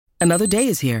Another day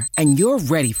is here, and you're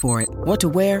ready for it. What to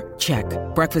wear? Check.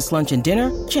 Breakfast, lunch, and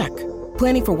dinner? Check.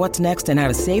 Planning for what's next and how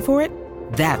to save for it?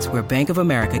 That's where Bank of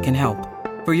America can help.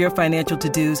 For your financial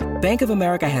to-dos, Bank of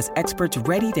America has experts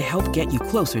ready to help get you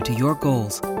closer to your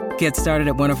goals. Get started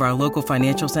at one of our local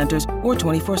financial centers or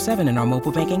 24/7 in our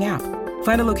mobile banking app.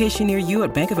 Find a location near you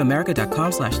at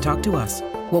bankofamerica.com/talktous.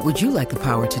 What would you like the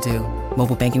power to do?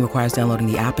 Mobile banking requires downloading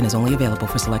the app and is only available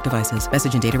for select devices.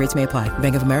 Message and data rates may apply.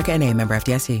 Bank of America N.A., member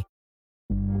FDIC.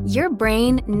 Your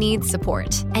brain needs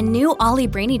support, and new Ollie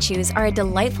Brainy Chews are a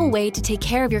delightful way to take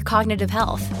care of your cognitive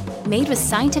health. Made with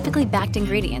scientifically backed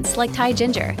ingredients like Thai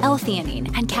ginger,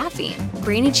 L-theanine, and caffeine,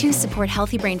 Brainy Chews support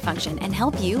healthy brain function and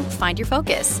help you find your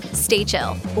focus, stay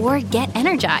chill, or get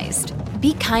energized.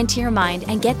 Be kind to your mind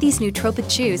and get these nootropic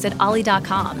chews at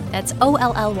ollie.com. That's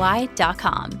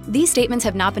OLLY.com. These statements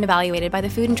have not been evaluated by the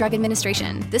Food and Drug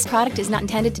Administration. This product is not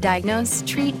intended to diagnose,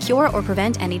 treat, cure, or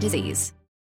prevent any disease.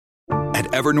 At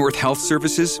Evernorth Health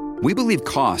Services, we believe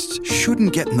costs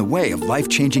shouldn't get in the way of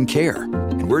life-changing care,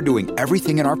 and we're doing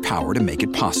everything in our power to make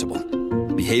it possible.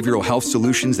 Behavioral health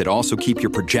solutions that also keep your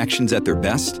projections at their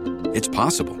best? It's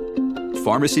possible.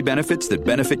 Pharmacy benefits that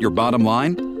benefit your bottom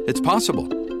line? It's possible.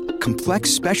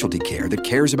 Complex specialty care that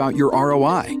cares about your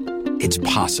ROI? It's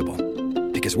possible.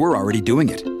 Because we're already doing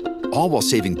it. All while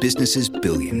saving businesses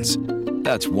billions.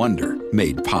 That's Wonder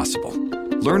made possible.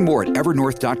 Learn more at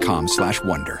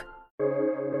evernorth.com/wonder.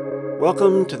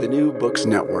 Welcome to the New Books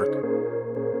Network.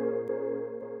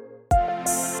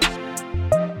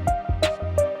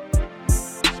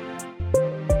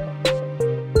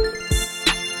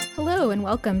 Hello and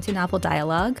welcome to Novel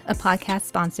Dialogue, a podcast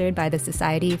sponsored by the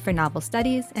Society for Novel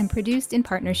Studies and produced in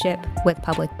partnership with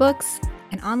Public Books,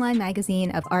 an online magazine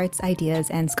of arts,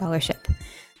 ideas, and scholarship.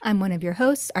 I'm one of your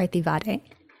hosts, Arti Vade.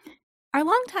 Our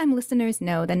longtime listeners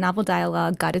know that Novel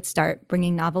Dialogue got its start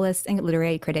bringing novelists and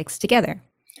literary critics together.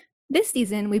 This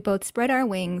season, we both spread our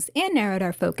wings and narrowed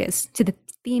our focus to the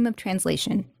theme of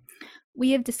translation.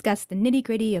 We have discussed the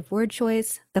nitty-gritty of word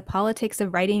choice, the politics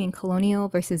of writing in colonial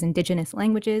versus indigenous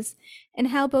languages, and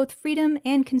how both freedom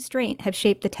and constraint have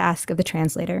shaped the task of the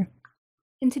translator.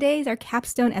 And today is our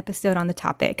capstone episode on the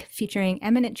topic, featuring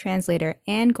eminent translator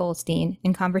Anne Goldstein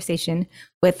in conversation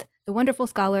with the wonderful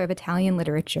scholar of Italian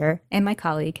literature and my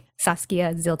colleague,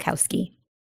 Saskia Zielkowski.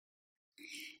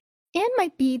 Anne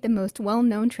might be the most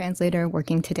well-known translator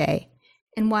working today,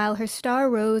 and while her star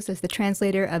rose as the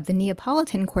translator of the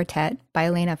Neapolitan Quartet by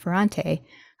Elena Ferrante,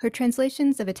 her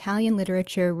translations of Italian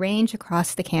literature range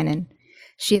across the canon.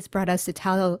 She has brought us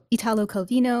Italo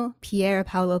Calvino, Pier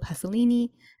Paolo Pasolini,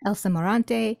 Elsa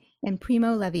Morante, and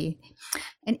Primo Levi.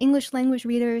 And English language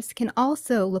readers can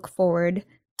also look forward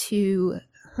to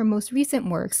her most recent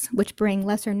works, which bring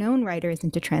lesser-known writers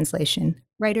into translation,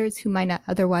 writers who might not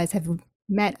otherwise have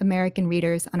met American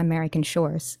readers on American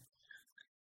shores.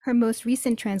 Her most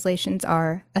recent translations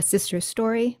are A Sister's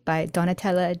Story by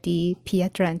Donatella di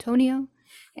Pietrantonio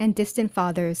and Distant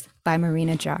Fathers by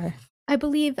Marina Jar. I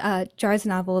believe Jar's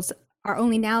novels are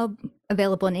only now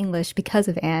available in English because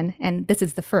of Anne, and this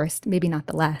is the first, maybe not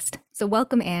the last. So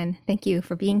welcome, Anne. Thank you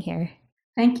for being here.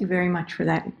 Thank you very much for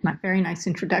that very nice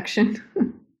introduction.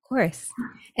 Of course.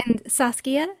 And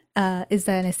Saskia is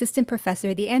an assistant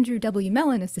professor, the Andrew W.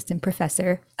 Mellon Assistant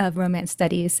Professor of Romance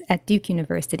Studies at Duke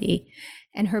University.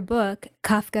 And her book,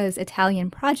 Kafka's Italian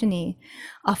Progeny,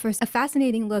 offers a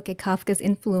fascinating look at Kafka's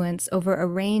influence over a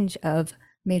range of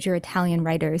major Italian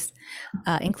writers,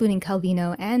 including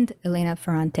Calvino and Elena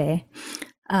Ferrante.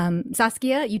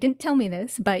 Saskia, you didn't tell me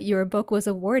this, but your book was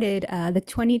awarded the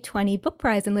 2020 Book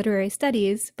Prize in Literary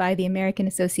Studies by the American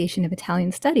Association of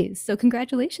Italian Studies. So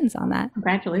congratulations on that.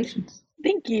 Congratulations.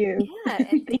 Thank you. Yeah,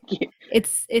 Thank you.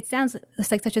 It sounds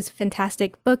like such a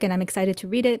fantastic book, and I'm excited to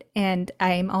read it. And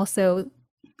I'm also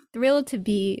thrilled to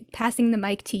be passing the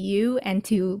mic to you and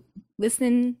to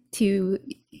listen to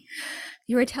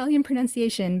your Italian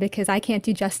pronunciation, because I can't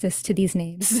do justice to these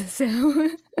names.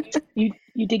 So you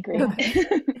did great.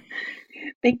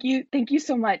 Thank you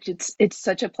so much. It's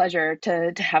such a pleasure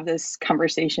to have this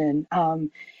conversation.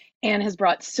 Anne has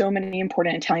brought so many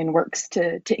important Italian works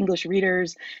to English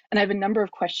readers, and I have a number of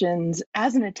questions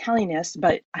as an Italianist,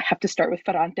 but I have to start with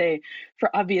Ferrante for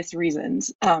obvious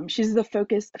reasons. She's the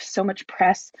focus of so much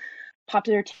press,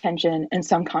 popular attention, and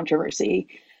some controversy.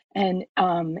 And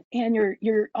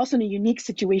you're also in a unique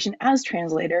situation as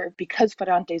translator because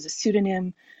Ferrante is a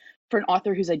pseudonym for an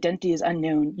author whose identity is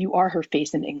unknown. You are her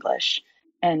face in English.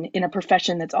 And in a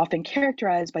profession that's often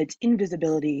characterized by its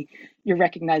invisibility, you're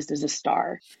recognized as a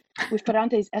star. With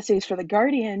Ferrante's essays for The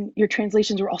Guardian, your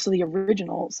translations were also the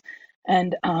originals.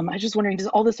 And I was just wondering, does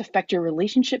all this affect your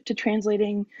relationship to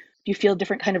translating? you feel a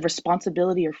different kind of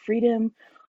responsibility or freedom?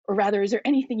 Or rather, is there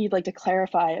anything you'd like to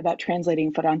clarify about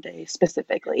translating Ferrante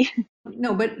specifically?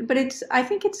 No, but I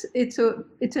think it's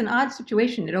an odd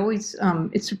situation. It always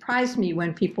it surprised me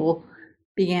when people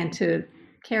began to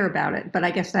care about it, but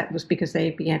I guess that was because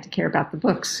they began to care about the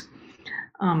books.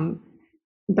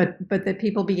 But that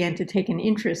people began to take an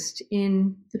interest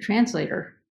in the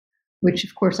translator, which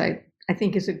of course I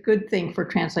think is a good thing for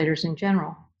translators in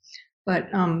general. But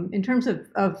in terms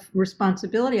of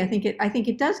responsibility, I think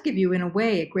it does give you, in a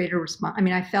way, a greater response. I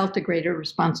mean, I felt a greater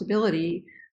responsibility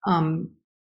to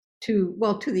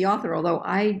the author, although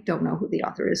I don't know who the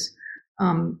author is,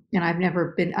 and I've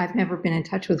never been in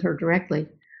touch with her directly.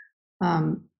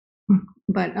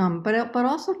 But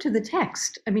also to the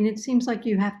text. I mean, it seems like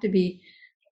you have to be.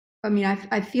 I mean,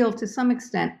 I feel to some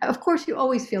extent. Of course, you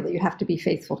always feel that you have to be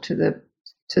faithful to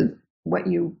what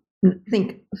you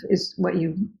think is what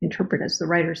you interpret as the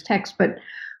writer's text, but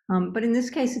in this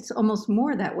case, it's almost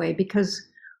more that way because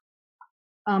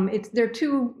there are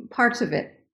two parts of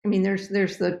it. I mean, there's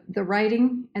the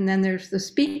writing, and then there's the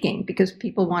speaking, because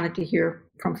people wanted to hear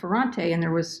from Ferrante, and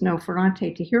there was no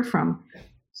Ferrante to hear from,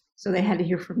 so they had to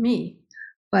hear from me.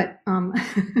 But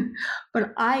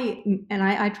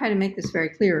I try to make this very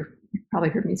clear. You've probably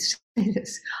heard me say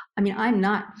this. I mean, I'm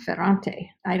not Ferrante.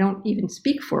 I don't even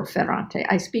speak for Ferrante.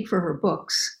 I speak for her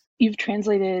books. You've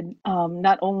translated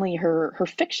not only her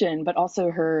fiction, but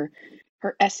also her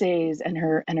essays and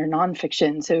her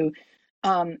nonfiction. So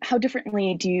how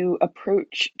differently do you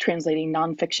approach translating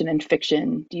nonfiction and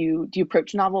fiction? Do you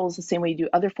approach novels the same way you do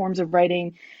other forms of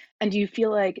writing? And do you feel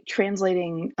like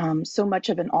translating so much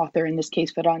of an author, in this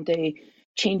case Ferrante,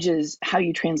 changes how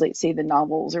you translate, say, the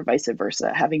novels, or vice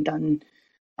versa, having done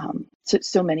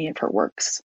so many of her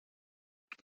works?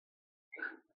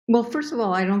 Well, first of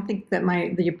all, I don't think that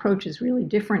the approach is really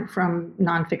different from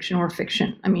nonfiction or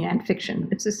fiction. I mean, and fiction.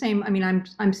 It's the same. I mean,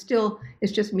 I'm still.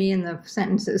 It's just me in the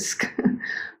sentences,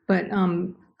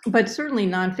 but certainly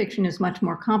nonfiction is much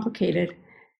more complicated.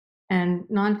 And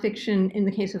nonfiction, in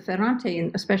the case of Ferrante,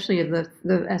 and especially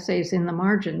the essays in the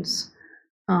margins,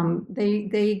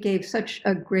 they gave such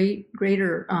a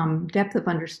greater depth of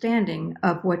understanding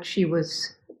of what she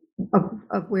was,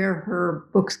 of where her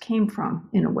books came from,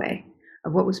 in a way,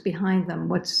 of what was behind them,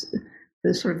 what's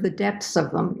the sort of the depths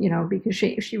of them, because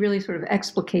she really sort of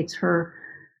explicates her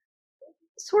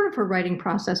writing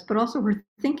process, but also her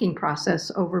thinking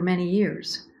process over many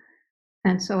years.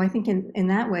 And so I think in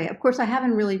that way, of course, I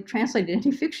haven't really translated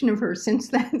any fiction of hers since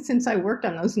then, since I worked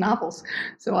on those novels.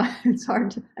 So it's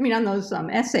hard on those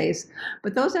essays.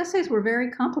 But those essays were very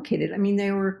complicated. I mean,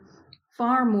 they were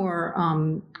far more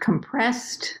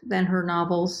compressed than her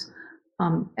novels.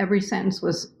 Every sentence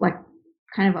was like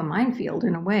kind of a minefield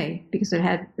in a way, because it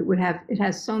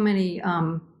has so many.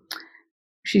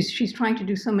 She's trying to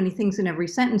do so many things in every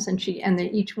sentence, and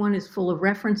each one is full of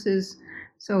references.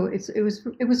 So it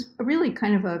was really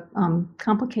kind of a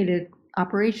complicated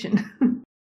operation.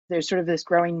 There's sort of this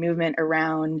growing movement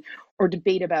around, or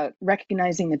debate about,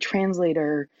 recognizing the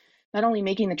translator, not only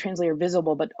making the translator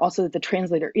visible, but also that the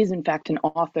translator is in fact an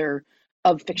author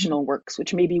of fictional works,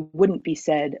 which maybe wouldn't be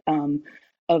said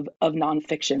of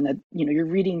nonfiction, that you're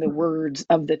reading the words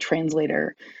of the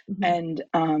translator. Mm-hmm.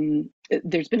 And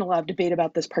there's been a lot of debate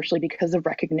about this, partially because of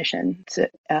recognition. So,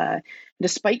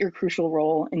 despite your crucial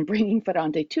role in bringing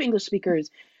Ferrante to English speakers,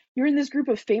 you're in this group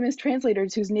of famous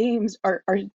translators whose names are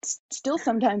still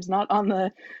sometimes not on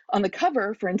the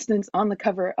cover. For instance, on the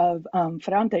cover of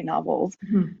Ferrante novels.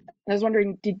 Mm-hmm. I was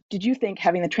wondering, did you think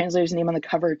having the translator's name on the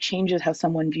cover changes how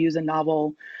someone views a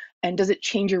novel? And does it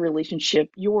change your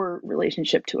relationship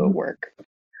to a work?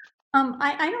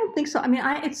 I don't think so. I mean,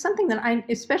 it's something that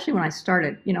especially when I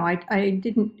started, I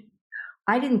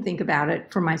didn't think about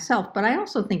it for myself, but I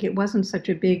also think it wasn't such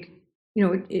a big,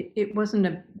 it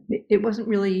wasn't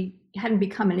really, hadn't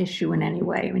become an issue in any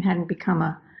way. I mean, hadn't become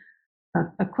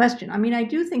a question. I mean, I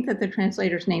do think that the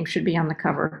translator's name should be on the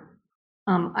cover.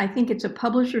 I think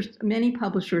many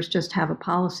publishers just have a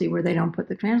policy where they don't put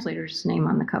the translator's name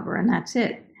on the cover, and that's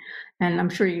it. And I'm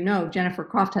sure Jennifer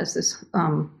Croft has this,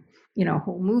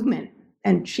 whole movement,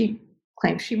 and she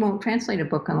claims she won't translate a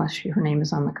book unless her name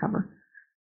is on the cover.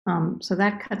 So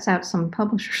that cuts out some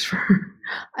publishers for her.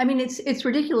 I mean, it's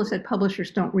ridiculous that publishers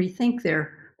don't rethink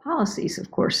their policies, of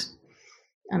course.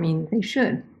 I mean, they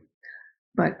should.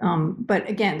 But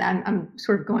again, I'm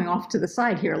sort of going off to the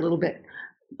side here a little bit.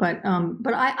 But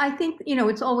I think,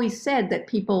 it's always said that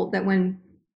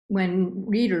when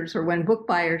readers or when book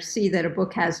buyers see that a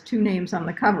book has two names on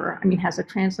the cover, has a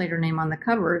translator name on the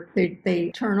cover,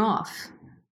 they turn off,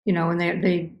 and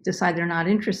they decide they're not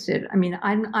interested. I mean,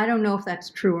 I don't know if that's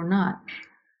true or not.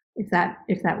 if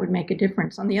that would make a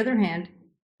difference. On the other hand,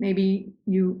 maybe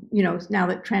you know, now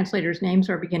that translators' names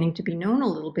are beginning to be known a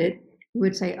little bit, you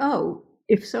would say, oh,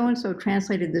 if so-and-so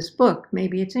translated this book,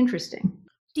 maybe it's interesting.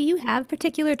 Do you have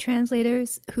particular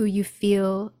translators who you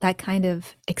feel that kind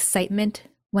of excitement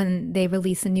when they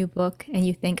release a new book and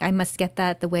you think, I must get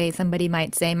that, the way somebody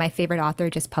might say, my favorite author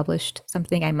just published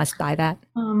something, I must buy that?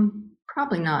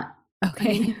 Probably not.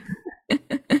 Okay.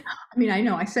 I mean, I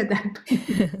know I said that,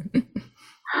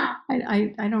 but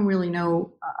I don't really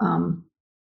know.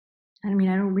 I mean,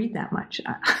 I don't read that much.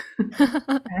 I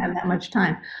don't have that much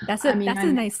time. That's a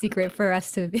nice secret for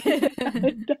us to.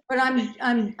 But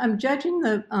I'm judging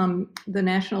the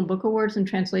National Book Awards in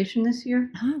translation this year,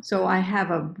 so I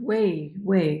have a way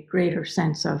greater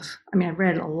sense of. I mean, I've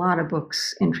read a lot of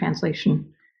books in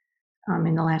translation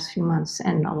in the last few months,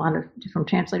 and a lot of different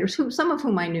translators, some of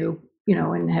whom I knew, you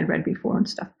know, and had read before and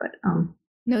stuff. But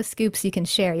no scoops you can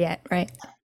share yet, right?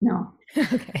 No.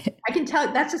 Okay. I can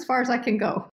tell that's as far as I can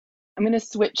go. I'm going to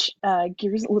switch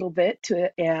gears a little bit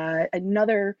to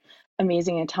another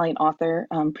amazing Italian author,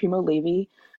 Primo Levi,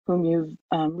 whom you've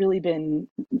really been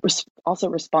also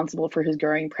responsible for his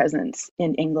growing presence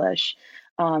in English.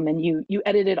 And you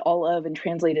edited all of and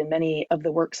translated many of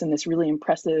the works in this really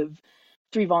impressive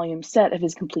 3-volume set of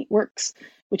his complete works,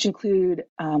 which include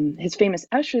his famous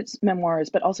Auschwitz memoirs,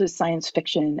 but also his science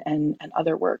fiction and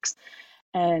other works.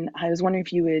 And I was wondering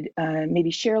if you would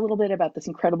maybe share a little bit about this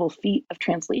incredible feat of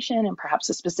translation and perhaps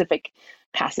a specific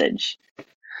passage.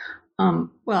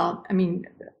 Well, I mean,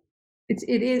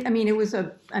 it is. I mean, it was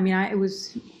it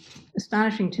was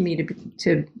astonishing to me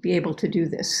to be able to do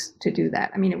this, to do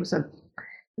that. I mean, it was a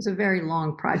very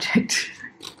long project.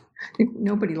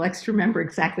 Nobody likes to remember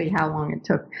exactly how long it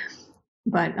took,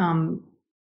 but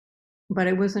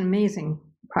it was an amazing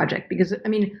project because, I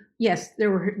mean, yes,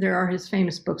 there are his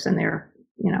famous books and they're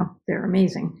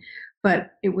amazing,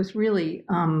 but it was really,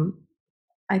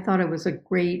 I thought it was a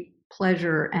great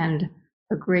pleasure and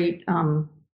a great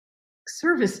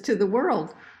service to the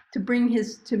world to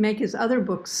make his other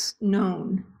books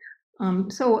known.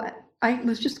 So I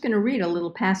was just going to read a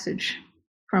little passage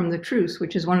from The Truce,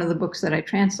 which is one of the books that I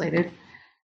translated,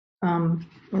 or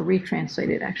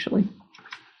retranslated actually.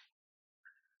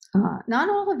 Not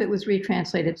all of it was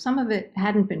retranslated. Some of it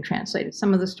hadn't been translated.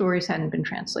 Some of the stories hadn't been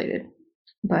translated,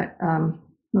 but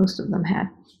most of them had.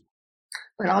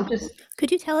 But I'll just.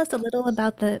 Could you tell us a little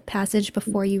about the passage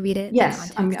before you read it?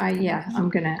 Yes, I am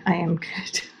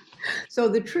good. So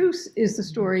The Truce is the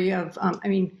story of.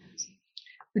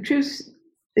 The Truce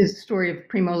is the story of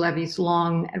Primo Levi's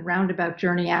long and roundabout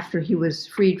journey after he was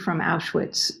freed from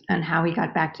Auschwitz and how he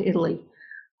got back to Italy.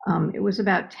 It was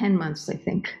about 10 months, I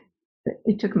think.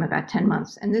 It took him about 10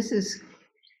 months. And this is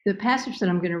the passage that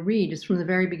I'm going to read is from the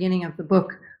very beginning of the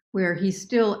book, where he's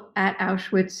still at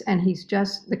Auschwitz and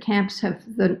the camps have,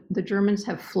 the Germans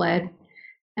have fled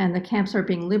and the camps are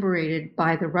being liberated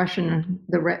by the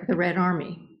Red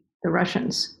Army, the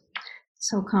Russians. It's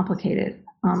so complicated.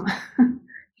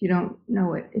 If you don't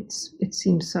know it, it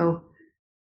seems so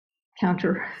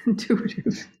counterintuitive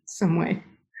in some way,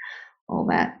 all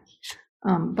that.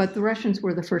 But the Russians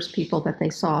were the first people that they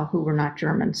saw who were not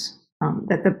Germans,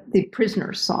 that the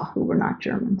prisoners saw who were not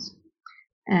Germans.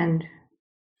 And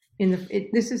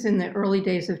this is in the early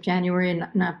days of January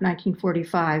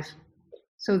 1945.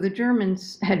 So the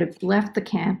Germans had left the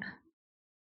camp,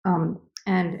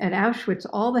 and at Auschwitz,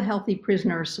 all the healthy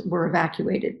prisoners were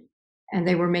evacuated, and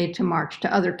they were made to march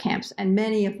to other camps. And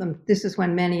many of them, this is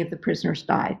when many of the prisoners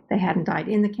died. They hadn't died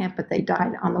in the camp, but they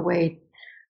died on the way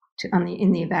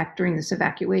during this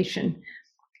evacuation.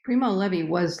 Primo Levi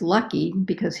was lucky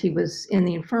because he was in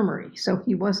the infirmary, so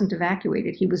he wasn't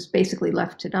evacuated. He was basically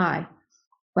left to die.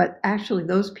 But actually,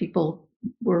 those people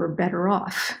were better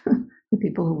off, the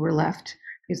people who were left,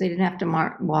 because they didn't have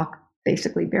to walk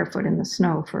basically barefoot in the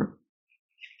snow for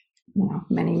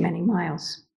many, many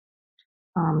miles.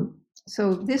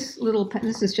 So this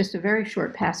is just a very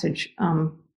short passage.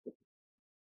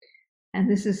 And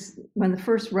this is when the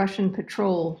first Russian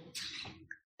patrol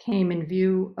came in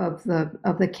view of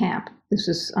the camp. This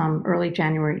is early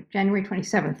January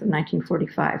 27th of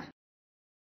 1945.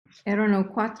 Erano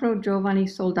 4 giovani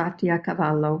soldati a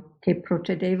cavallo che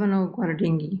procedevano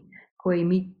guardinghi, coi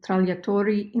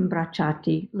mitragliatori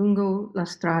imbracciati lungo la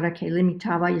strada che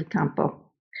limitava il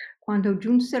campo. Quando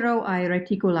giunsero ai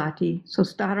reticolati,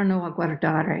 sostarono a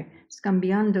guardare,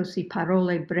 scambiandosi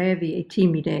parole brevi e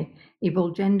timide e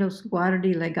volgendo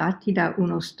sguardi legati da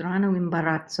uno strano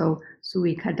imbarazzo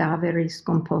sui cadaveri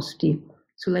scomposti,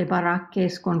 sulle baracche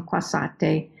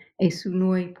sconquassate e su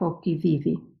noi pochi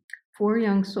vivi. 4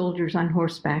 young soldiers on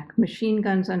horseback, machine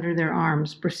guns under their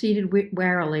arms, proceeded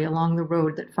warily along the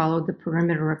road that followed the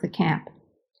perimeter of the camp.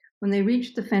 When they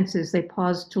reached the fences, they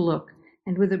paused to look,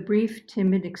 and with a brief,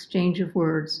 timid exchange of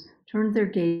words, turned their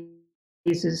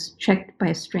gazes, checked by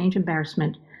a strange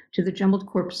embarrassment, to the jumbled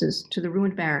corpses, to the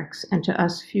ruined barracks, and to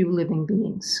us few living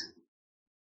beings.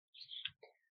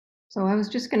 So I was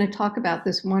just going to talk about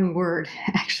this one word,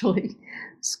 actually,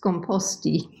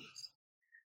 scomposti,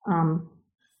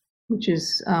 which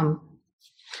is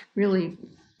really,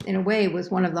 in a way,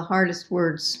 was one of the hardest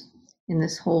words in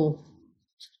this whole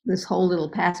little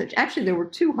passage. Actually, there were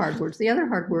 2 hard words. The other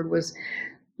hard word was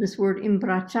this word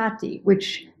imbracciati,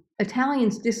 which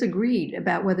Italians disagreed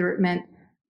about whether it meant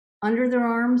under their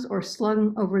arms or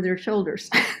slung over their shoulders.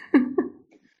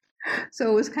 So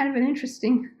it was kind of an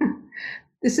interesting,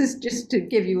 this is just to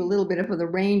give you a little bit of the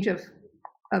range of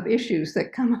issues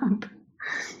that come up.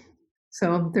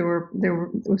 So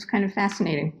it was kind of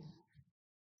fascinating.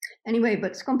 Anyway,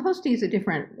 but scomposti is a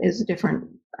different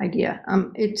idea.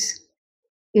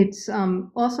 It's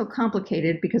also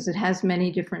complicated because it has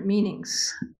many different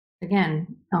meanings.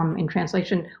 Again, in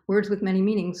translation, words with many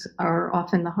meanings are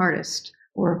often the hardest,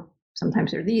 or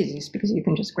sometimes they're the easiest because you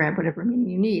can just grab whatever meaning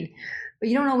you need, but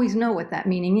you don't always know what that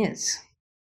meaning is.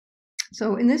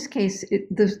 So in this case,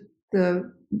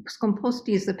 the scomposti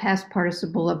is the past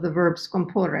participle of the verb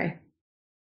scomporre,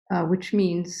 which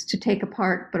means to take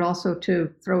apart, but also to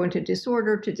throw into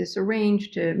disorder, to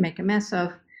disarrange, to make a mess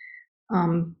of.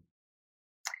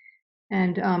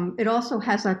 It also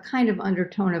has a kind of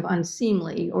undertone of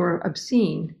unseemly or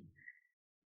obscene.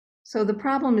 So the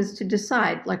problem is to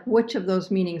decide, like, which of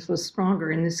those meanings was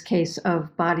stronger in this case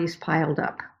of bodies piled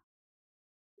up,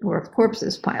 or of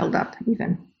corpses piled up,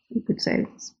 even, you could say.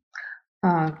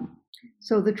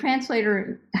 So the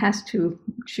translator has to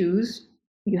choose.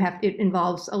 It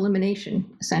involves elimination,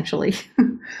 essentially.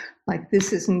 Like,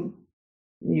 this isn't,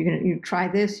 you try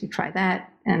this, you try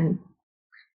that, and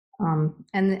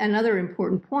another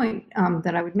important point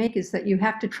that I would make is that you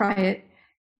have to try it.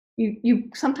 You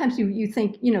sometimes you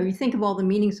think, you think of all the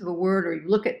meanings of a word, or you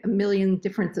look at a million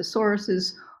different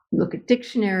thesauruses, you look at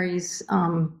dictionaries,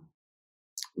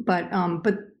 but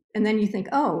and then you think,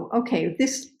 oh, okay,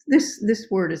 this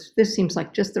word this seems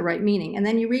like just the right meaning, and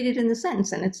then you read it in the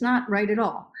sentence and it's not right at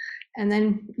all, and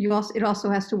then it also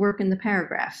has to work in the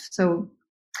paragraph, so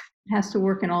it has to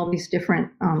work in all these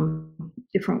different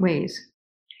ways.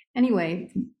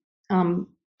 Anyway,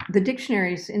 the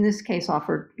dictionaries in this case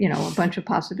offered, a bunch of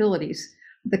possibilities.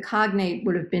 The cognate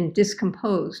would have been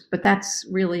discomposed, but that's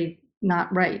really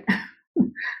not right.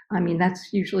 I mean,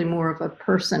 that's usually more of a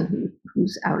person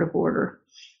who's out of order.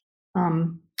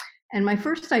 And my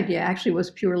first idea actually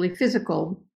was purely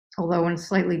physical, although in a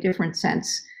slightly different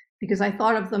sense, because I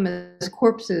thought of them as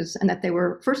corpses, and that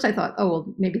first I thought, oh,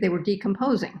 well, maybe they were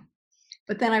decomposing.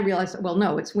 But then I realized, well,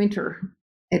 no, it's winter.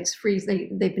 It's freeze.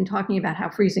 They've been talking about how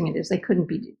freezing it is.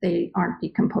 They aren't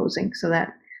decomposing. So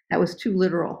that was too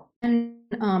literal. And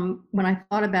when I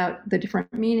thought about the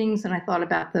different meanings, and I thought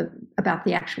about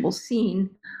the actual scene,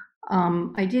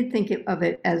 I did think of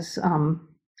it as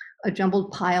a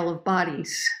jumbled pile of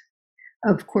bodies,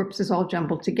 of corpses all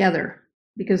jumbled together,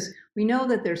 because we know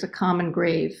that there's a common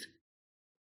grave,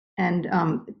 and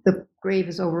the grave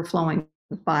is overflowing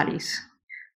with bodies.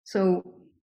 So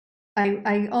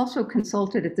I also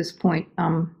consulted at this point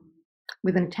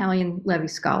with an Italian Levi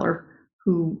scholar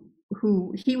who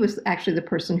he was actually the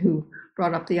person who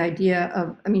brought up the idea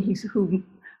of, who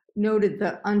noted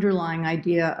the underlying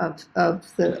idea of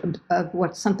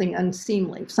what's something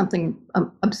unseemly, something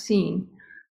obscene,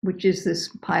 which is this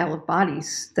pile of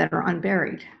bodies that are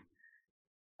unburied.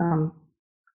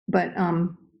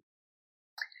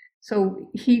 So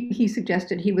he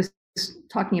suggested, he was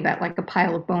talking about like a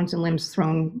pile of bones and limbs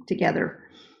thrown together.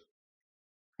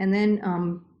 And then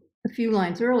a few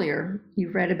lines earlier,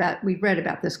 we've read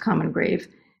about this common grave,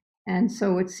 and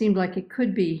so it seemed like it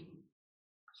could be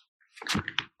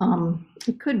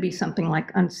something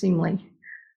like unseemly,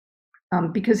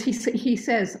 because he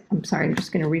says, I'm sorry, I'm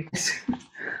just going to read this,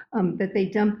 that they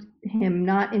dumped him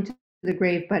not into the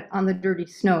grave but on the dirty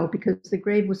snow, because the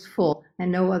grave was full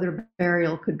and no other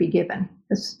burial could be given.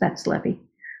 That's Levi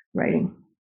writing.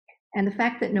 And the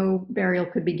fact that no burial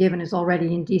could be given is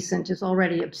already indecent, is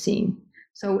already obscene.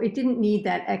 So it didn't need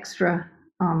that extra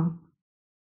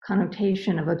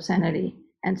connotation of obscenity.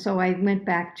 And so I went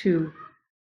back to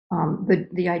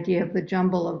the idea of the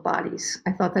jumble of bodies.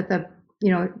 I thought that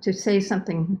to say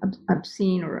something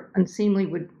obscene or unseemly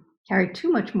would carry too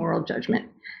much moral judgment,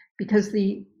 because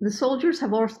the soldiers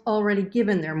have already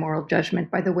given their moral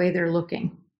judgment by the way they're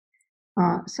looking.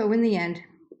 So in the end,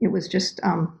 it was just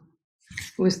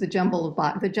It was the jumbled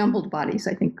bodies,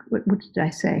 I think. What did I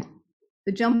say?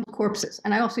 The jumbled corpses.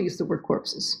 And I also use the word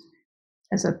corpses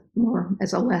as a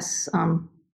less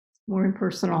more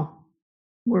impersonal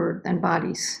word than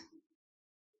bodies.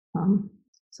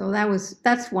 So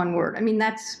that's one word. I mean,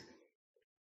 that's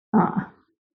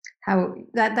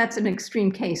that's an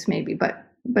extreme case maybe,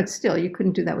 but still you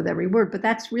couldn't do that with every word. But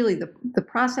that's really the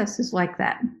process is like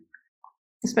that,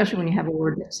 especially when you have a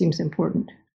word that seems important.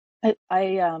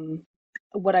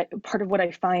 Part of what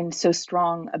I find so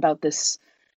strong about this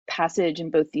passage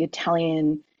in both the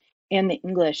Italian and the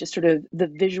English is sort of the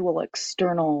visual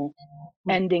external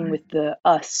ending with the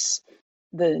us,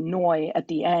 the noi at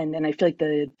the end. And I feel like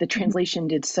the translation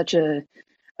did such a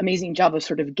amazing job of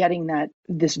sort of getting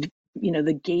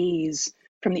the gaze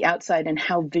from the outside and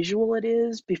how visual it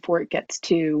is before it gets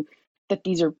to that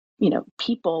these are,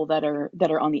 people that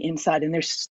are on the inside. And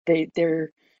it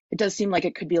does seem like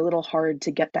it could be a little hard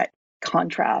to get that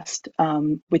contrast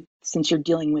since you're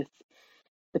dealing with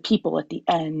the people at the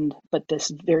end, but this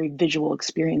very visual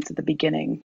experience at the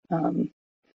beginning.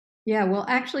 Yeah, well,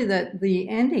 actually, the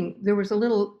ending, there was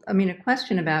a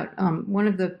question about one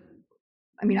of the,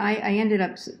 I ended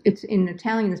up, it's in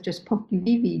Italian, it's just pochi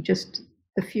vivi, just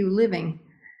the few living.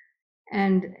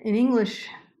 And in English,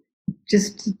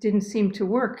 just didn't seem to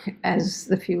work as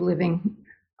the few living.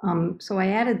 So I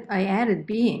added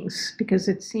beings because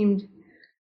it seemed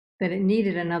that it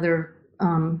needed another,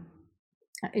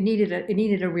 it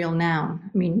needed a real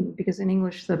noun. Because in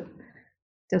English, it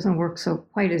doesn't work so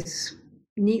quite as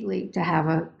neatly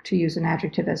to use an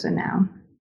adjective as a noun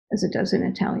as it does in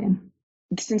Italian.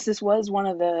 Since this was one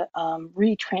of the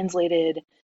retranslated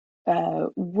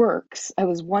works, I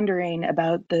was wondering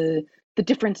about the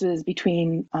differences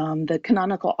between the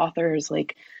canonical authors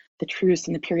like the Truce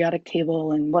and the Periodic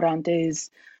Table and Morante's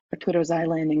Arturo's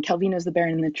Island and Calvino's The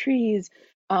Baron and the Trees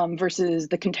versus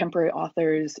the contemporary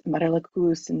authors Marella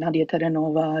Cus and Nadia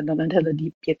Terranova, Donatella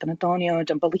di Pietrantonio,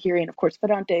 Giampaolo Lahiri, and of course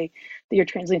Ferrante that you're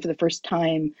translating for the first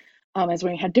time. I was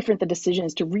wondering how different the decision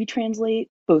is to retranslate,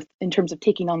 both in terms of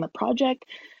taking on the project,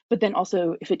 but then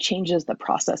also if it changes the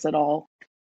process at all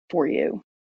for you.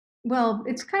 Well,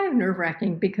 it's kind of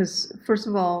nerve-wracking because, first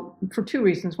of all, for two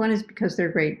reasons. One is because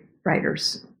they're great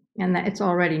writers, and that it's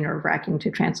already nerve-wracking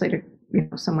to translate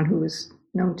someone who is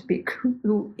known to be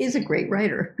who is a great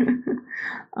writer.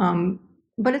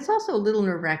 But it's also a little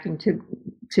nerve-wracking to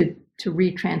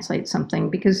retranslate something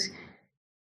because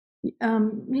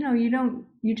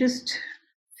you just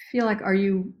feel like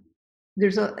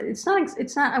it's not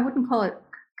I wouldn't call it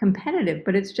competitive,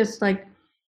 but it's just like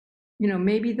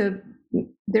maybe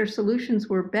their solutions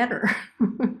were better.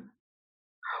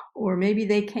 Or maybe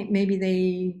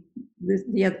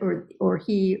or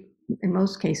he, in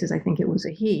most cases, I think it was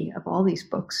a he of all these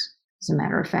books, as a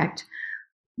matter of fact.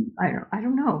 I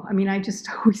don't know. I just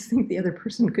always think the other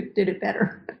person did it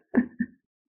better.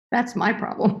 That's my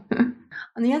problem.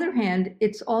 On the other hand,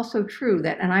 it's also true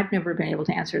that, and I've never been able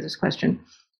to answer this question,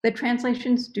 that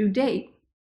translations do date.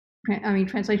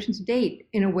 Translations date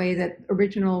in a way that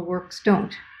original works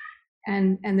don't.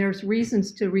 And there's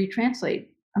reasons to retranslate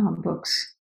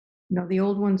books. The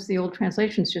old ones, the old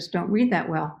translations just don't read that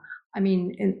well.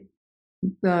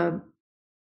 The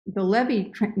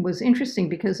Levy was interesting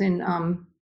because in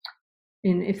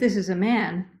If This Is a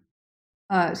Man,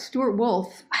 Stuart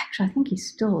Wolf, actually I think he's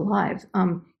still alive.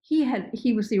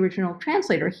 He was the original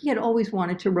translator. He had always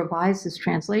wanted to revise his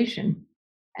translation,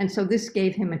 and so this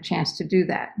gave him a chance to do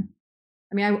that.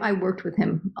 I worked with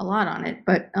him a lot on it,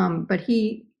 but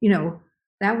he,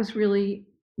 that was really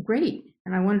great.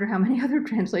 And I wonder how many other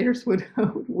translators would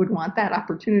want that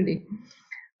opportunity.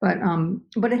 But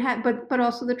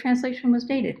also the translation was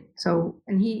dated. So,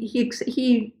 and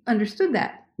he understood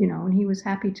that, and he was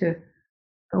happy to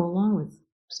go along with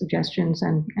suggestions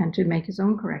and to make his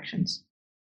own corrections.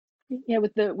 Yeah,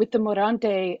 with the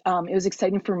Morante, it was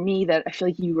exciting for me that I feel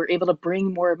like you were able to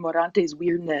bring more of Morante's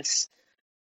weirdness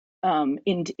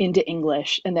into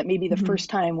English, and that maybe the first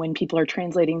time when people are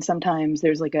translating, sometimes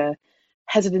there's like a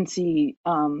hesitancy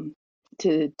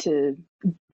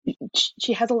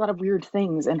she has a lot of weird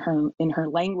things in her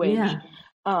language. Yeah.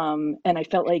 And I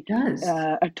felt like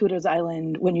Arturo's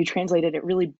Island, when you translated it,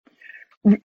 really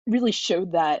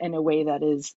showed that in a way that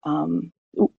is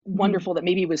wonderful, that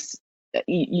maybe was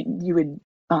you would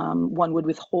one would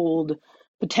withhold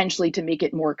potentially to make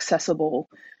it more accessible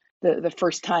the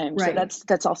first time. Right. So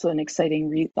that's also an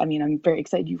exciting I'm very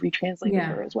excited you retranslated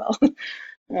her as well.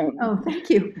 Oh, thank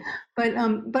you. But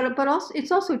also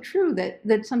it's also true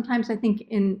that sometimes I think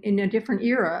in a different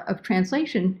era of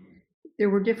translation, there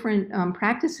were different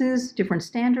practices, different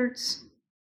standards.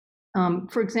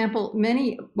 For example,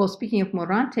 speaking of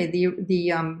Morante,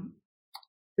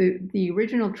 the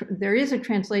original, there is a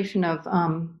translation of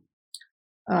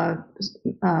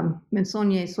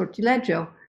Menzogne Sortileggio,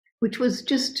 which was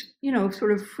just,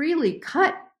 sort of freely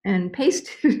cut and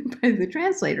pasted by the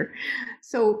translator.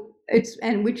 So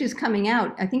which is coming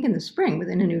out, I think, in the spring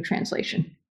within a new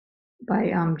translation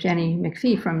by Jenny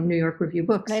McPhee from New York Review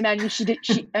Books. I imagine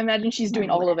I imagine she's doing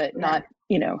all of it, not,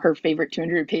 her favorite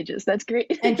 200 pages. That's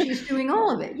great. And she's doing all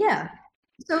of it. Yeah.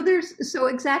 So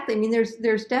exactly. I mean,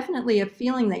 there's definitely a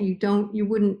feeling that you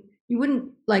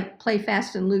wouldn't like play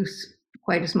fast and loose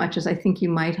quite as much as I think you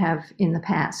might have in the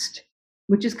past,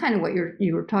 which is kind of what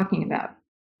you were talking about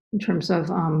in terms of,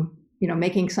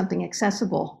 making something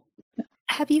accessible.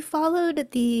 Have you followed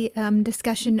the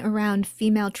discussion around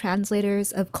female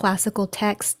translators of classical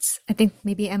texts? I think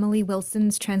maybe Emily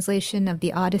Wilson's translation of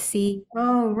the Odyssey.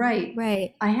 Oh, right.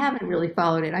 Right. I haven't really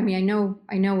followed it. I mean, I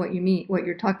know what you mean, what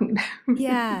you're talking about.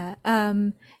 Yeah.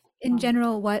 In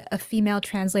general, what a female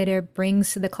translator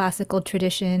brings to the classical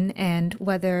tradition, and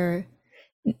whether,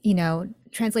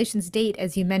 translations date,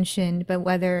 as you mentioned, but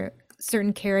whether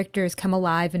certain characters come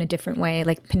alive in a different way,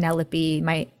 like Penelope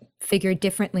might figure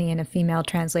differently in a female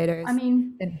translator. I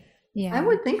mean, yeah, I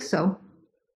would think so.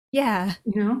 Yeah.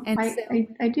 And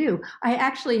I do. I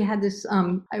actually had this,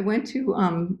 I went to,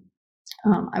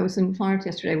 I was in Florence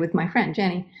yesterday with my friend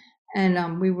Jenny,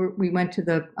 and we went to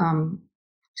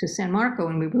to San Marco,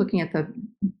 and we were looking at the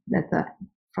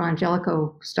Fra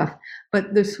Angelico stuff.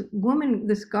 But this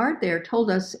guard there told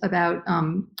us about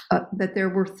that there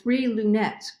were 3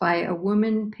 lunettes by a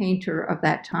woman painter of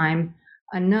that time,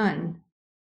 a nun.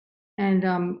 And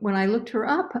when I looked her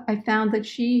up, I found that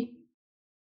she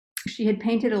had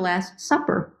painted a Last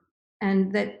Supper,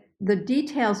 and that the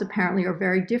details apparently are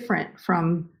very different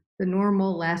from the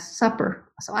normal Last Supper.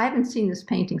 So I haven't seen this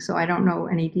painting, so I don't know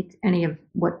any of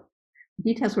what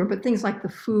details were. But things like the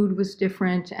food was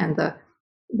different, and the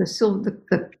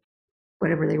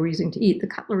whatever they were using to eat, the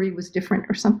cutlery was different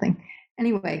or something.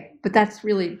 Anyway, but that's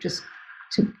really just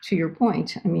to your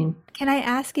point. I mean, can I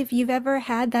ask if you've ever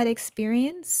had that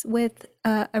experience with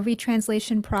a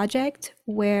retranslation project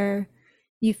where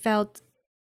you felt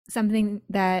something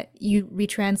that you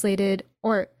retranslated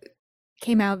or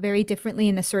came out very differently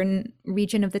in a certain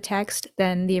region of the text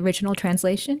than the original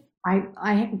translation?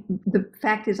 The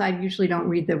fact is, I usually don't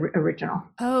read the original.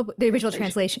 Oh, the original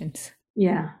translations.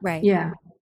 Yeah. Right. Yeah.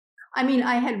 I mean,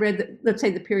 I had read, let's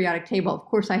say, the periodic table. Of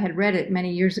course, I had read it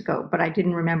many years ago, but I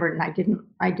didn't remember it, and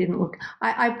I didn't look.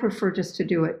 I prefer just to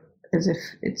do it as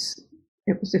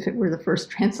if it were the first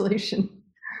translation.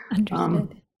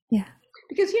 Understood. Yeah.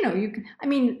 Because you can. I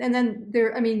mean, and then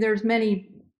there's many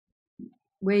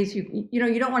ways you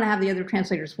don't want to have the other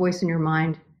translator's voice in your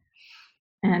mind,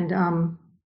 and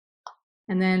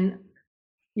then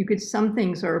you could some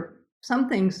things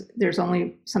there's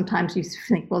only, sometimes you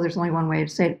think, well, there's only one way to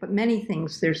say it, but many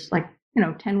things there's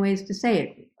 10 ways to say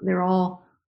it. They're all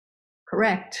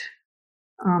correct.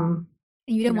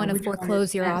 You don't want to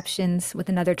foreclose your options with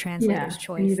another translator's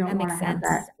choice. That makes sense.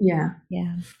 Yeah.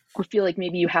 Or feel like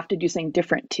maybe you have to do something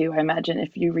different too, I imagine,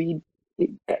 if you read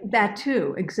that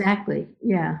too. Exactly.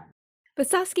 Yeah. But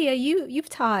Saskia, you've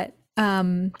taught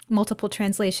multiple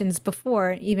translations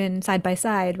before, even side by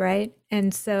side, right?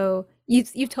 And so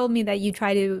you've told me that you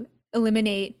try to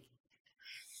eliminate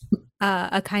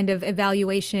a kind of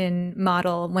evaluation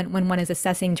model when one is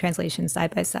assessing translations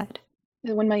side by side.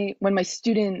 When my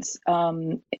students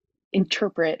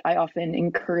interpret, I often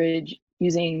encourage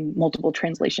using multiple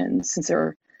translations, since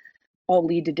they're all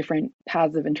lead to different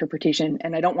paths of interpretation.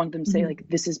 And I don't want them to say like,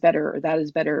 this is better or that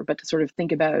is better, but to sort of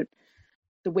think about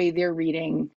the way they're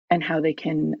reading and how they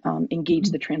can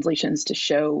engage the translations to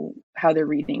show how their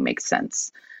reading makes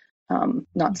sense.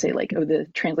 Not say like, oh, the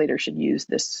translator should use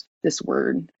this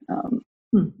word.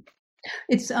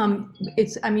 It's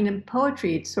I mean, in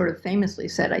poetry, it's sort of famously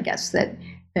said, I guess, that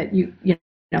you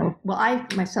know, well, I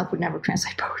myself would never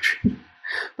translate poetry,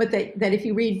 but that if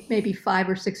you read maybe 5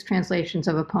 or 6 translations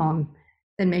of a poem,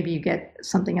 then maybe you get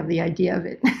something of the idea of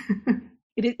it.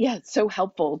 It is, yeah, it's so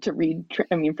helpful to read. For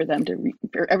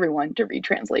everyone to read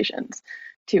translations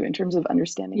too, in terms of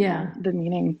understanding the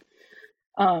meaning.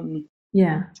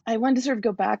 I wanted to sort of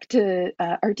go back to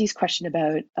Artie's question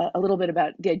about a little bit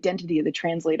about the identity of the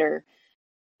translator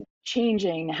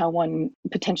changing how one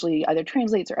potentially either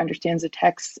translates or understands the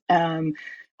text.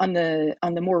 On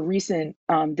the more recent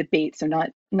debate, so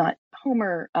not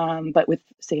Homer, but with,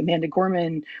 say, Amanda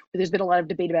Gorman, where there's been a lot of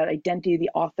debate about identity of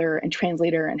the author and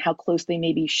translator and how close they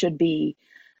maybe should be.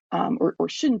 or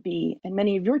shouldn't be. And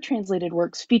many of your translated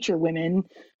works feature women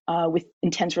with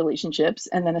intense relationships,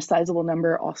 and then a sizable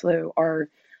number also are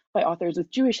by authors with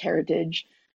Jewish heritage.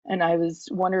 And I was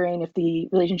wondering if the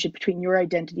relationship between your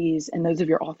identities and those of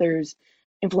your authors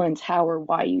influence how or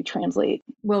why you translate.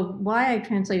 Well, why I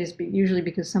translate is usually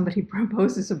because somebody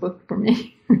proposes a book for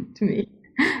me to me,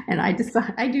 and I do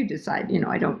decide.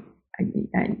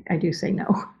 I do say no,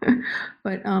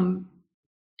 but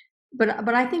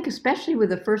I think especially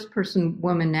with a first-person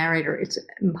woman narrator, it's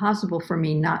impossible for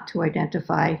me not to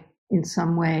identify in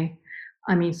some way.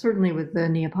 I mean, certainly with the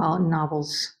Neapolitan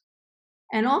novels,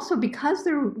 and also because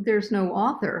there's no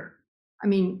author. I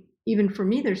mean, even for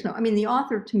me, there's no. I mean, the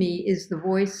author to me is the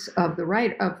voice of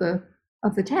the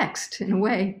of the text in a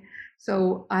way.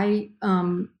 So I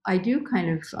do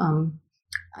kind of.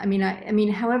 I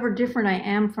mean, however different I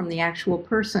am from the actual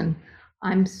person,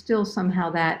 I'm still somehow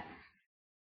that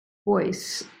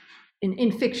voice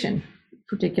in fiction,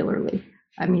 particularly.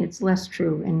 I mean, it's less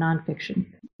true in nonfiction.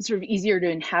 It's sort of easier to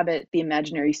inhabit the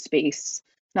imaginary space.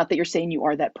 Not that you're saying you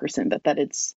are that person, but that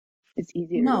it's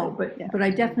easier. No, but I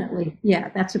definitely,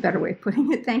 that's a better way of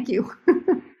putting it. Thank you.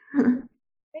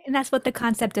 And that's what the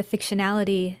concept of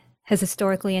fictionality has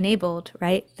historically enabled,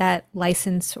 right? That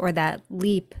license or that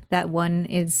leap that one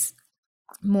is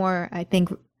more, I think,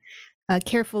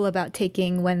 careful about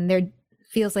taking when there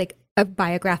feels like a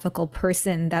biographical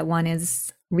person that one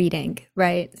is reading,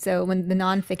 right? So when the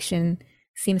nonfiction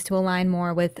seems to align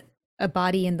more with a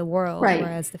body in the world, right.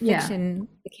 Whereas the fiction,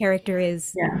 the character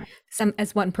is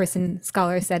as one person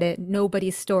scholar said it,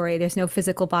 nobody's story. There's no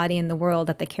physical body in the world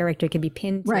that the character can be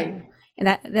pinned to. Right. And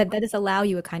that does allow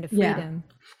you a kind of freedom.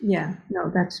 Yeah,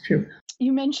 no, that's true.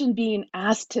 You mentioned being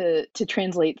asked to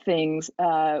translate things,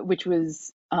 which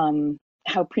was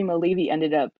how Primo Levi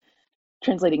ended up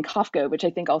translating Kafka, which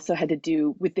I think also had to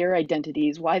do with their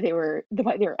identities, why they were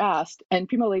asked. And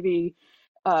Primo Levi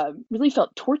really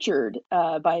felt tortured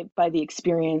by the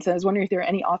experience. And I was wondering if there are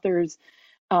any authors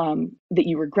that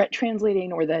you regret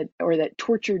translating, or that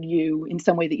tortured you in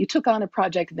some way, that you took on a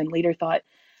project and then later thought,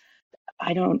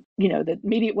 that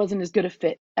maybe it wasn't as good a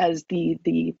fit as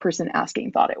the person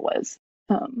asking thought it was.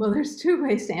 Well, there's two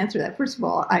ways to answer that. First of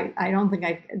all, I don't think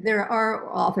there are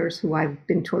authors who I've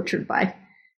been tortured by,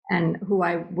 and who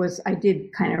I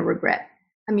did kind of regret.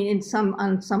 I mean,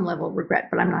 on some level regret,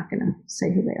 but I'm not going to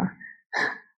say who they are.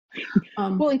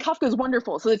 Well, and Kafka is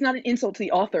wonderful, so it's not an insult to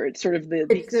the author. It's sort of the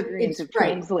experience of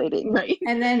translating, right?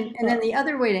 And then the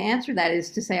other way to answer that is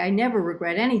to say I never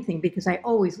regret anything, because I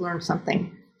always learn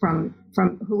something from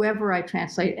whoever I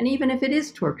translate, and even if it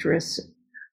is torturous.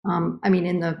 I mean,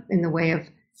 in the way of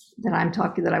that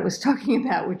I was talking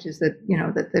about, which is that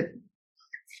that the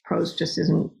prose just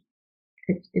isn't.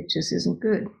 It just isn't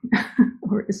good,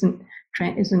 or it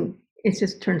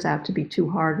just turns out to be too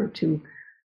hard, or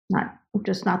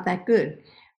not that good.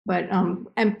 But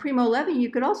and Primo Levi, you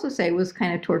could also say, was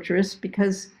kind of torturous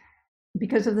because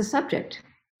of the subject.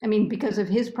 I mean, because of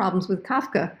his problems with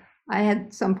Kafka, I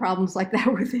had some problems like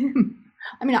that with him.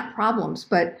 I mean, not problems,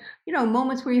 but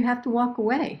moments where you have to walk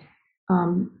away.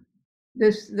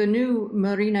 The new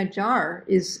Marina Jar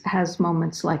has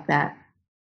moments like that.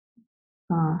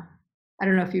 I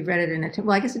don't know if you've read it in Italian.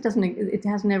 Well, I guess it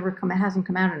hasn't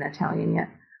come out in Italian yet.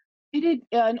 It did.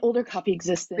 An older copy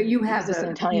exists. But you have in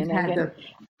Italian. And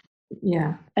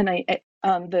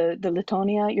the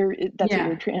Littonia.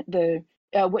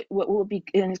 What will it be?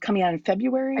 And it's coming out in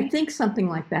February. I think something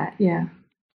like that. Yeah.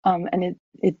 And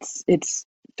it's.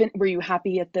 Were you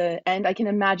happy at the end? I can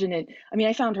imagine it. I mean,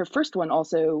 I found her first one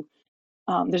also.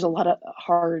 There's a lot of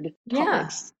hard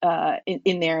topics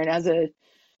in there, and as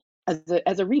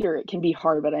a reader, it can be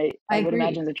hard, but I would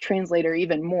imagine as a translator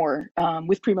even more,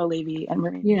 with Primo Levi and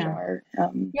Marina Jar.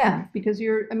 Because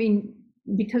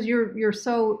you're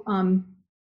so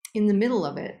in the middle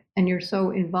of it, and you're so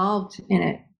involved in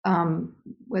it,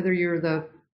 whether you're the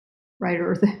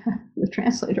writer or the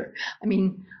translator. I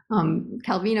mean,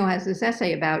 Calvino has this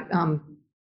essay about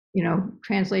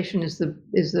translation is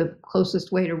the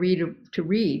closest way to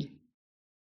read.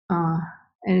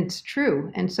 And it's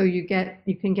true, and so you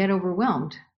can get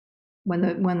overwhelmed when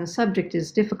the subject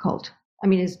is difficult. I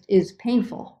mean, is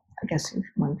painful, I guess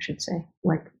one should say.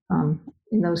 Like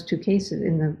in those two cases,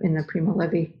 in the Primo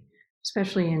Levi,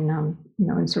 especially in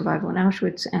in Survival in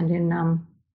Auschwitz, and in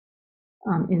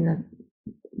the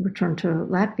Return to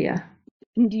Latvia.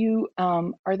 And do you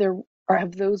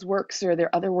have those works, or are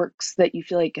there other works that you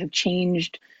feel like have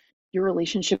changed your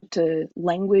relationship to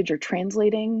language or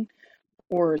translating?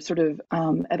 Or sort of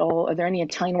at all, are there any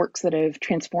Italian works that have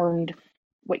transformed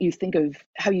what you think of,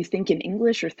 how you think in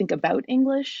English or think about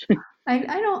English?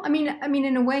 I don't. I mean,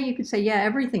 in a way, you could say, yeah,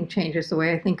 everything changes the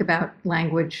way I think about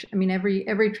language. I mean,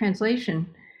 every translation,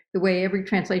 the way every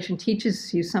translation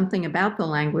teaches you something about the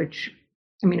language.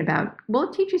 I mean,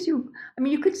 it teaches you. I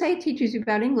mean, you could say it teaches you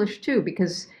about English too,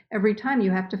 because every time you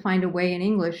have to find a way in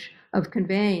English of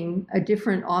conveying a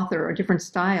different author, a different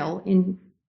style, in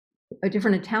a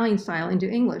different Italian style into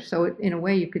English. So, in a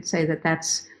way, you could say that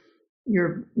that's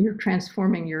you're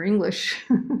transforming your English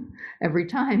every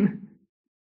time.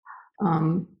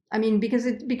 I mean, because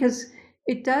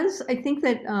it does. I think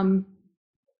that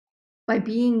by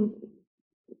being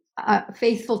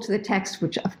faithful to the text,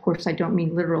 which of course I don't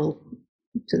mean literal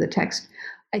to the text,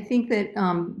 I think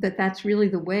that that's really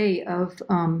the way of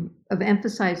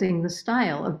emphasizing the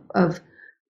style of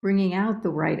bringing out the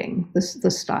writing,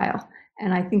 the style.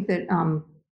 And I think that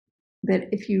that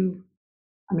if you,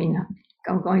 I mean,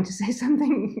 I'm going to say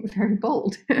something very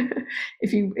bold.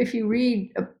 If you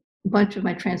read a bunch of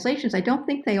my translations, I don't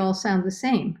think they all sound the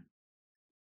same.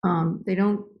 They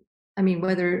don't. I mean,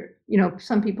 whether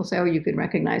some people say, "Oh, you can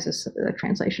recognize a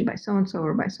translation by so and so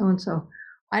or by so and so."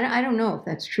 I don't know if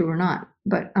that's true or not,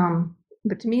 but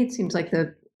to me, it seems like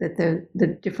that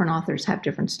the different authors have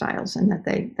different styles, and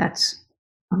that's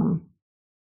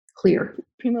clear.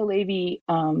 Primo Levi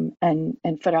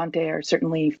and Ferrante are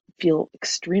certainly feel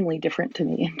extremely different to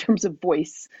me in terms of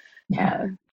voice. Yeah.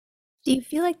 Do you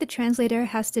feel like the translator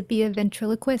has to be a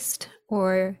ventriloquist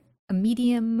or a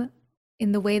medium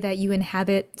in the way that you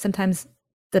inhabit sometimes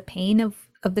the pain of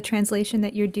the translation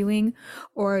that you're doing?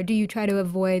 Or do you try to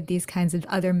avoid these kinds of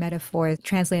other metaphors,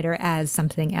 translator as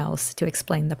something else to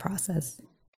explain the process?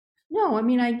 No, I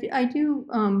mean, I do.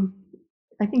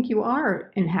 I think you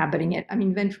are inhabiting it. I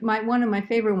mean, one of my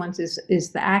favorite ones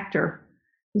is The Actor.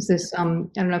 Is this, I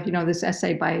don't know if you know this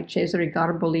essay by Cesare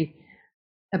Garboli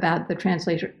about the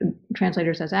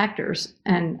translators as actors.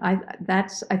 And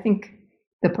I think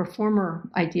the performer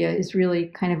idea is really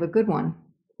kind of a good one.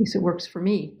 At least it works for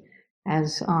me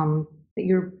as that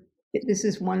this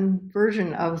is one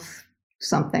version of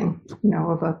something,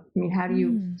 how do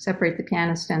you separate the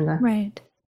pianist and the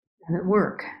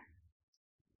work?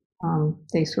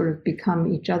 They sort of become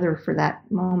each other for that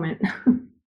moment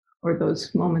or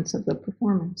those moments of the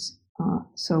performance.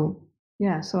 So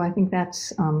I think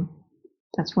that's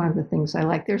one of the things I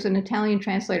like. There's an Italian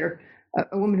translator,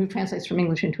 a woman who translates from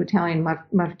English into Italian,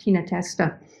 Martina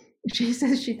Testa. She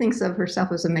says she thinks of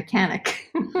herself as a mechanic.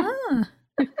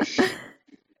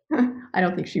 I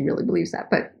don't think she really believes that,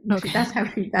 but that's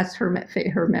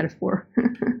her metaphor.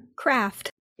 Craft.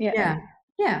 Yeah.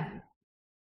 Yeah.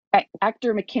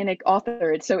 Actor, mechanic,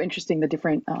 author. It's so interesting the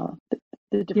different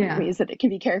ways that it can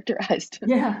be characterized.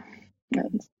 Yeah.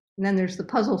 And then there's the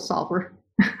puzzle solver.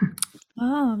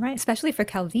 Oh, right. Especially for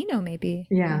Calvino, maybe.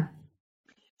 Yeah.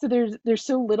 So there's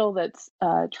so little that's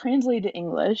translated to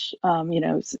English.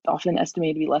 It's often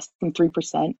estimated to be less than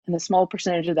 3%, and the small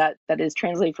percentage of that is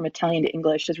translated from Italian to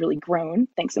English has really grown,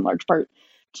 thanks in large part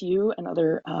to you and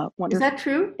other wonderful. Is that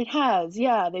true? It has,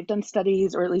 yeah. They've done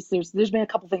studies, or at least there's been a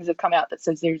couple things that have come out that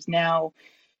says there's now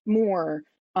more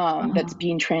that's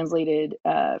being translated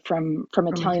from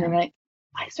Italian, and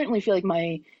I certainly feel like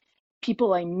my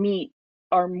people I meet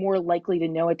are more likely to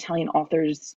know Italian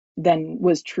authors than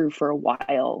was true for a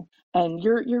while. And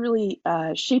you're really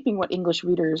shaping what English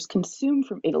readers consume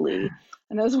from Italy.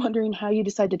 And I was wondering how you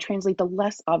decide to translate the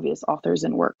less obvious authors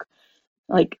and work.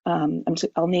 Like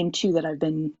I'll name two that I've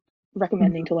been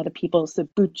recommending to a lot of people. So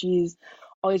Bucci's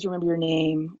Always Remember Your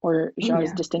Name, or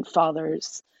Jarre's Distant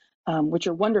Fathers, which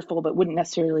are wonderful, but wouldn't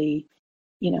necessarily,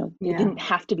 they didn't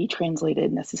have to be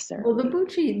translated necessarily. Well, the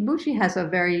Bucci has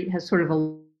sort of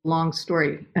a long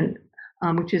story, and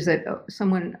which is that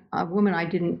a woman I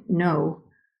didn't know,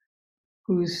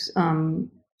 whose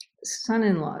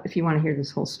son-in-law, if you want to hear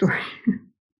this whole story,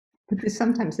 but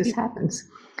sometimes this happens,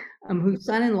 whose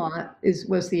son-in-law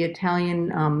was the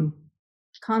Italian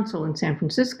consul in San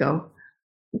Francisco.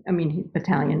 I mean,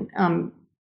 Italian.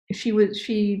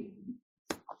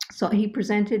 So he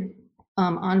presented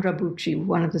Andra Bucci,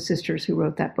 one of the sisters who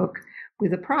wrote that book,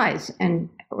 with a prize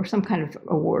or some kind of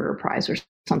award or prize or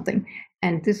something.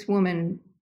 And this woman,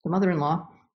 the mother-in-law,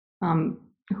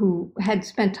 who had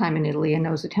spent time in Italy and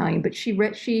knows Italian, but she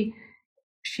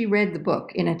read the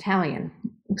book in Italian.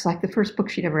 It was like the first book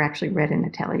she'd ever actually read in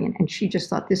Italian, and she just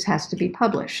thought, this has to be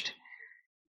published.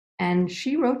 And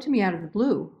she wrote to me out of the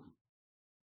blue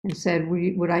and said,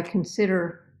 would I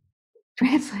consider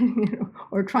translating it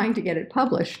or trying to get it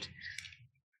published?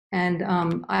 And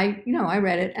I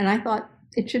read it, and I thought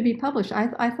it should be published.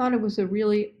 I thought it was a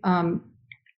really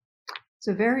it's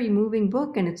a very moving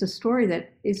book, and it's a story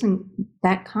that isn't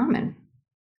that common.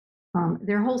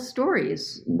 their whole story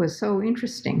was so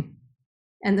interesting.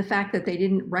 And the fact that they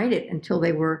didn't write it until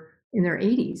they were in their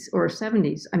 80s or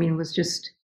 70s, I mean, was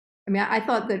just, I mean, I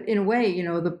thought that in a way, you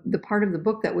know, the part of the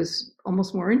book that was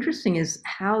almost more interesting is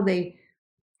how they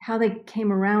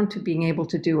came around to being able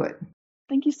to do it.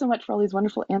 Thank you so much for all these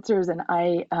wonderful answers. And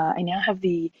I now have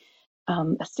a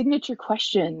signature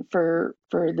question for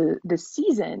the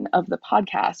season of the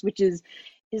podcast, which is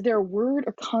there a word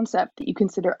or concept that you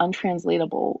consider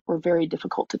untranslatable or very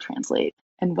difficult to translate?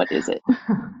 And what is it?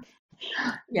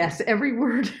 Yes, every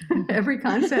word, every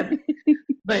concept.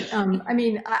 But I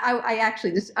mean, I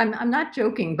actually, I'm not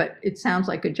joking, but it sounds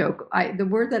like a joke. The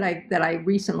word that I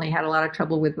recently had a lot of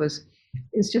trouble with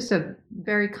is just a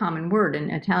very common word in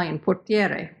Italian,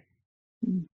 portiere.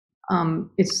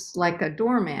 It's like a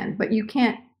doorman, but you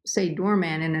can't say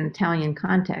doorman in an Italian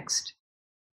context.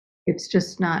 It's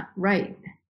just not right.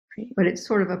 But it's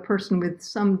sort of a person with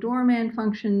some doorman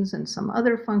functions and some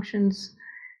other functions.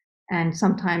 And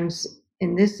sometimes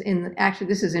actually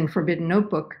this is in Forbidden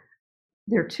Notebook,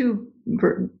 there are two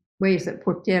ways that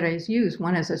portiere is used.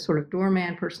 One as a sort of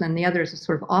doorman person and the other as a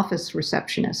sort of office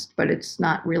receptionist, but it's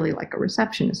not really like a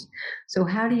receptionist. So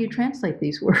how do you translate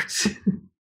these words?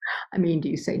 I mean, do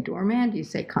you say doorman? Do you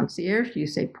say concierge? Do you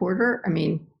say porter? I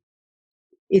mean,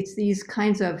 it's these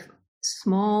kinds of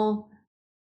small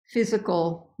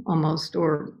physical almost,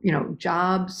 or, you know,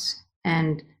 jobs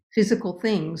and physical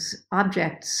things,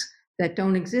 objects that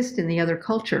don't exist in the other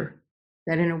culture,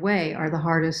 that in a way are the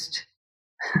hardest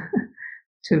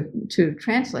to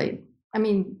translate. I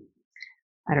mean,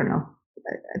 I don't know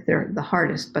if they're the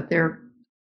hardest, but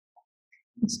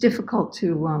it's difficult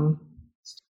to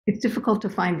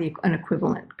find an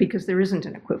equivalent, because there isn't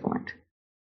an equivalent.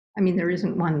 I mean, there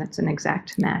isn't one that's an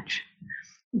exact match.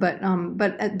 But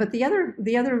the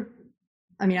other,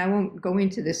 I mean, I won't go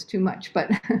into this too much,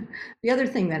 but the other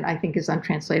thing that I think is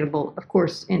untranslatable, of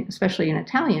course, especially in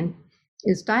Italian,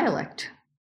 is dialect.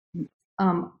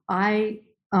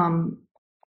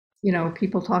 You know,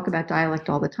 people talk about dialect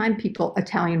all the time.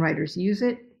 Italian writers use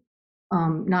it,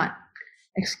 not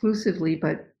exclusively,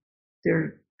 but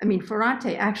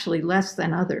Ferrante actually less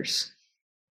than others.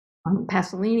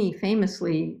 Pasolini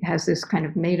famously has this kind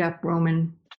of made-up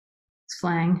Roman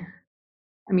slang.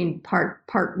 I mean, part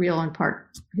real and part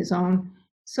his own.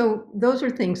 So those are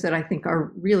things that I think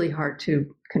are really hard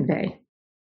to convey.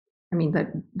 I mean,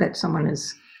 that someone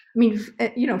is. I mean,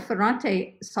 you know,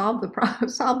 Ferrante solved the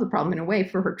problem in a way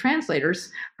for her translators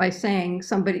by saying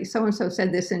so and so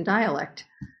said this in dialect.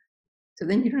 So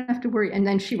then you don't have to worry. And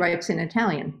then she writes in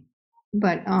Italian.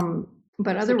 But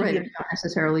other writers don't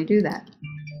necessarily do that.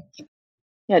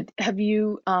 Yeah. Have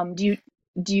you?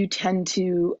 Do you tend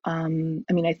to? I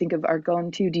mean, I think of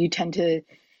Argonne too. Do you tend to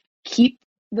keep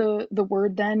the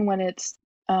word then when it's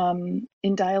in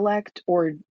dialect,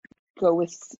 or go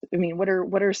with? I mean, what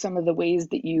are some of the ways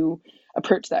that you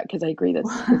approach that? Because I agree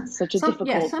that's such a difficult.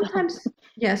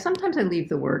 Yeah, sometimes I leave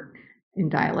the word in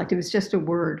dialect. It was just a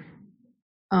word.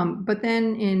 But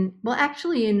then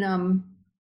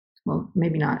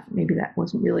maybe not. Maybe that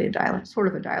wasn't really a dialect, sort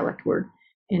of a dialect word.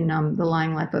 In The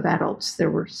Lying Life of Adults, there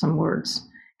were some words.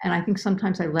 And I think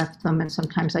sometimes I left them, and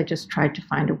sometimes I just tried to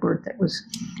find a word that was,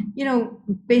 you know,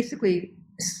 basically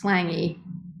slangy,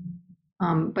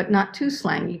 but not too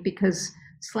slangy, because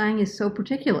slang is so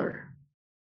particular.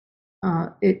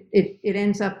 It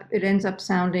ends up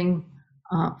sounding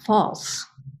false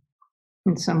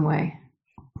in some way.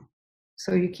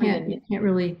 So you can't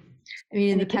really. I mean,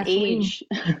 in the Pasolini,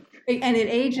 and it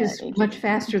ages much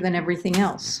faster than everything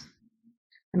else.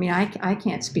 I mean, I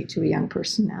can't speak to a young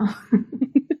person now.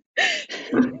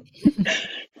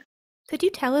 Could you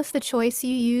tell us the choice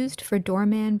you used for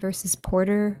doorman versus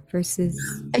porter versus?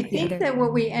 I think that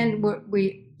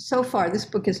so far, this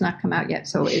book has not come out yet,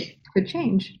 so it could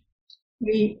change.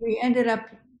 We ended up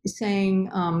saying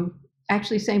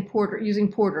porter, using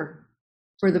porter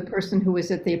for the person who was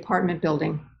at the apartment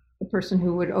building, the person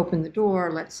who would open the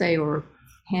door, let's say, or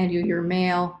hand you your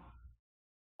mail.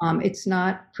 It's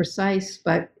not precise,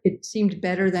 but it seemed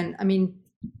better than, I mean,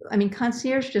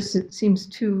 concierge just seems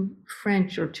too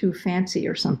French or too fancy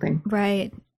or something.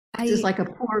 Right. This is like a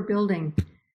poor building.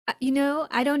 You know,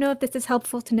 I don't know if this is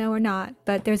helpful to know or not,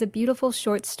 but there's a beautiful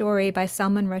short story by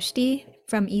Salman Rushdie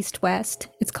from East West.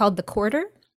 It's called The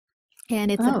Quarter,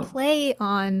 and it's a play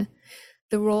on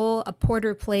the role a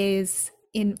porter plays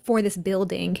for this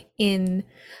building in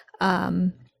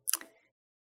a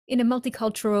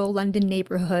multicultural London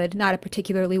neighborhood, not a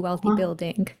particularly wealthy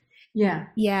building. Yeah.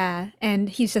 Yeah. And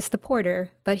he's just the porter,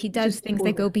 but he does things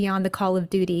that go beyond the call of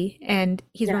duty, and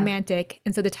he's romantic.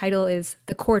 And so the title is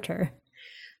The Quarter.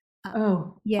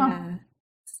 Yeah.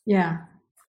 Yeah.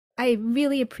 I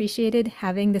really appreciated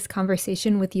having this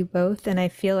conversation with you both, and I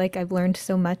feel like I've learned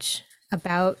so much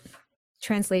about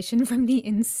translation from the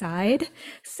inside.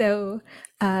 So,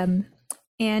 Anne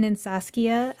and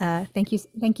Saskia,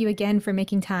 thank you again for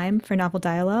making time for Novel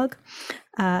Dialogue.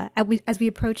 As we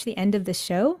approach the end of the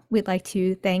show, we'd like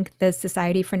to thank the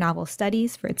Society for Novel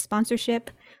Studies for its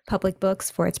sponsorship, Public Books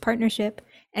for its partnership,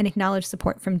 and acknowledge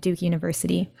support from Duke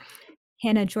University.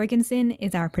 Hannah Jorgensen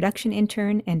is our production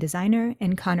intern and designer,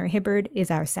 and Connor Hibbard is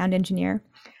our sound engineer.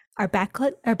 Our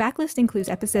backlist includes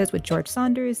episodes with George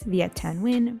Saunders, Viet Thanh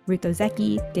Nguyen, Ruth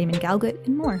Ozeki, Damon Galgut,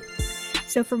 and more.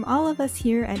 So from all of us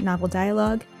here at Novel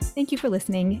Dialogue, thank you for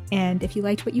listening, and if you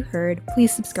liked what you heard,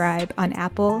 please subscribe on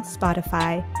Apple,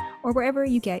 Spotify, or wherever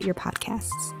you get your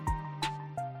podcasts.